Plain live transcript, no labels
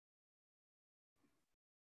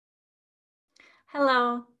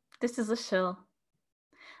Hello, this is Ashil.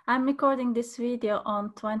 I'm recording this video on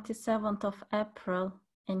 27th of April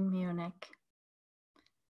in Munich.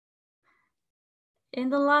 In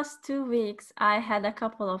the last 2 weeks, I had a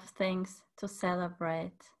couple of things to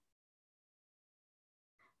celebrate.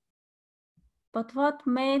 But what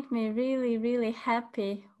made me really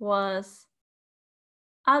happy was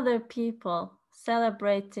other people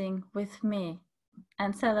celebrating with me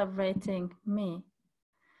and celebrating me.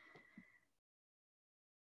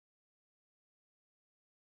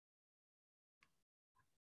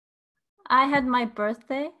 I had my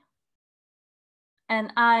birthday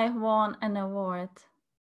and I won an award.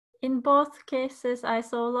 In both cases, I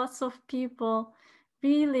saw lots of people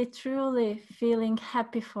really, truly feeling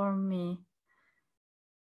happy for me.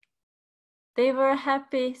 They were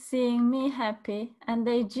happy seeing me happy, and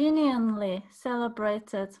they genuinely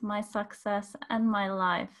celebrated my success and my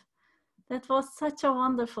life. That was such a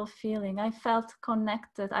wonderful feeling. I felt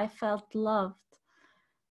connected, I felt loved.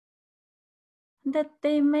 That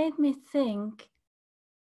they made me think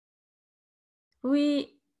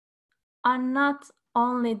we are not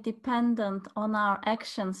only dependent on our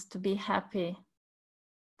actions to be happy.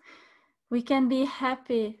 We can be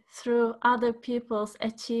happy through other people's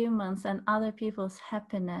achievements and other people's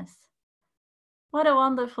happiness. What a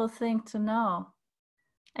wonderful thing to know,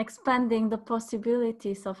 expanding the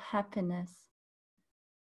possibilities of happiness.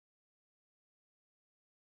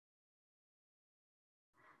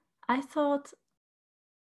 I thought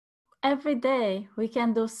every day we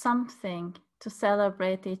can do something to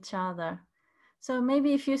celebrate each other. So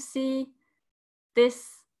maybe if you see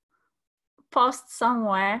this post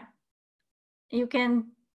somewhere, you can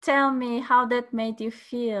tell me how that made you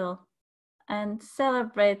feel and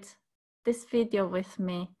celebrate this video with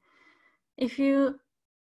me. If you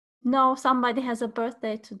know somebody has a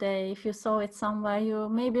birthday today, if you saw it somewhere, you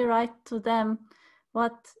maybe write to them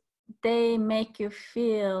what they make you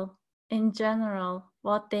feel in general,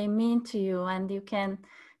 what they mean to you, and you can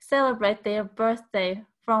celebrate their birthday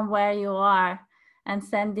from where you are and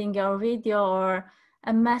sending your video or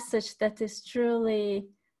a message that is truly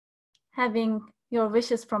having your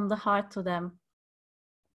wishes from the heart to them.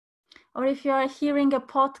 Or if you are hearing a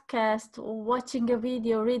podcast, or watching a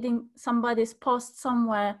video, reading somebody's post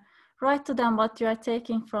somewhere, write to them what you are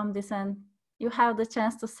taking from this and you have the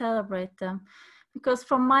chance to celebrate them. Because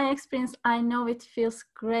from my experience, I know it feels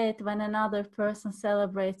great when another person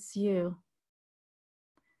celebrates you.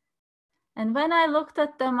 And when I looked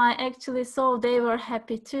at them, I actually saw they were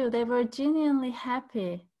happy too. They were genuinely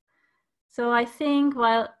happy. So I think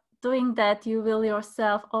while doing that, you will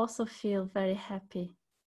yourself also feel very happy.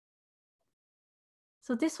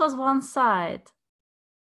 So this was one side.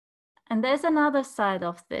 And there's another side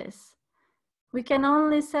of this. We can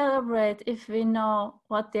only celebrate if we know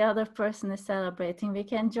what the other person is celebrating. We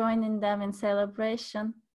can join in them in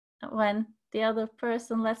celebration when the other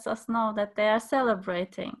person lets us know that they are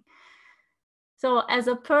celebrating. So as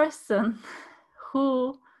a person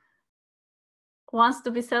who wants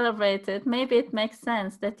to be celebrated, maybe it makes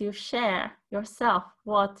sense that you share yourself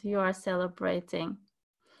what you are celebrating.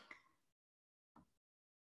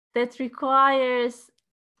 That requires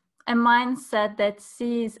a mindset that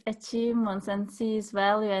sees achievements and sees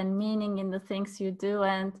value and meaning in the things you do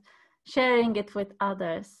and sharing it with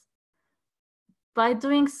others. By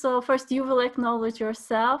doing so, first you will acknowledge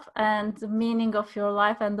yourself and the meaning of your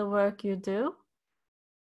life and the work you do.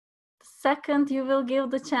 Second, you will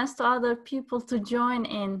give the chance to other people to join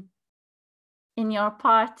in your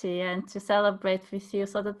party and to celebrate with you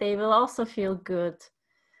so that they will also feel good.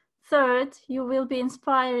 Third, you will be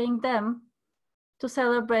inspiring them to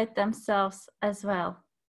celebrate themselves as well.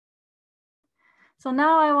 So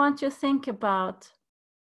now I want you to think about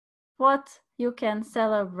what you can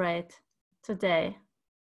celebrate today.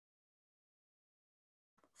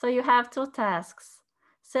 So you have two tasks.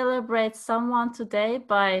 Celebrate someone today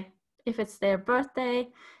by, if it's their birthday,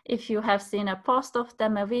 if you have seen a post of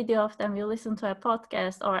them, a video of them, you listen to a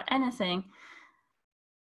podcast or anything,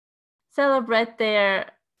 celebrate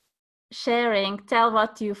their sharing, tell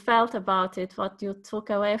what you felt about it, what you took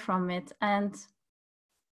away from it, and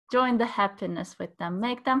join the happiness with them.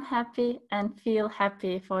 Make them happy and feel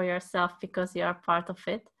happy for yourself because you are part of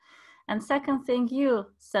it. And second thing, you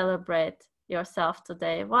celebrate yourself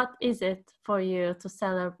today. What is it for you to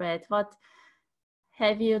celebrate? What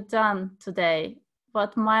have you done today?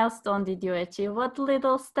 What milestone did you achieve? What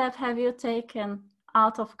little step have you taken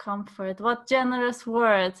out of comfort? What generous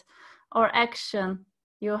word or action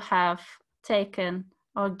you have taken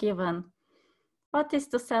or given? What is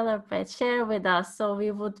to celebrate? Share with us so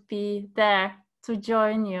we would be there to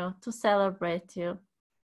join you, to celebrate you.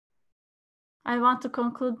 I want to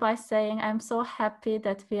conclude by saying I'm so happy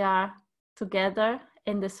that we are together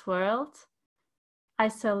in this world. I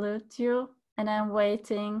salute you and I'm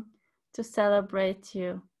waiting to celebrate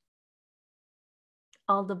you.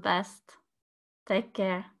 All the best. Take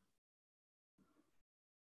care.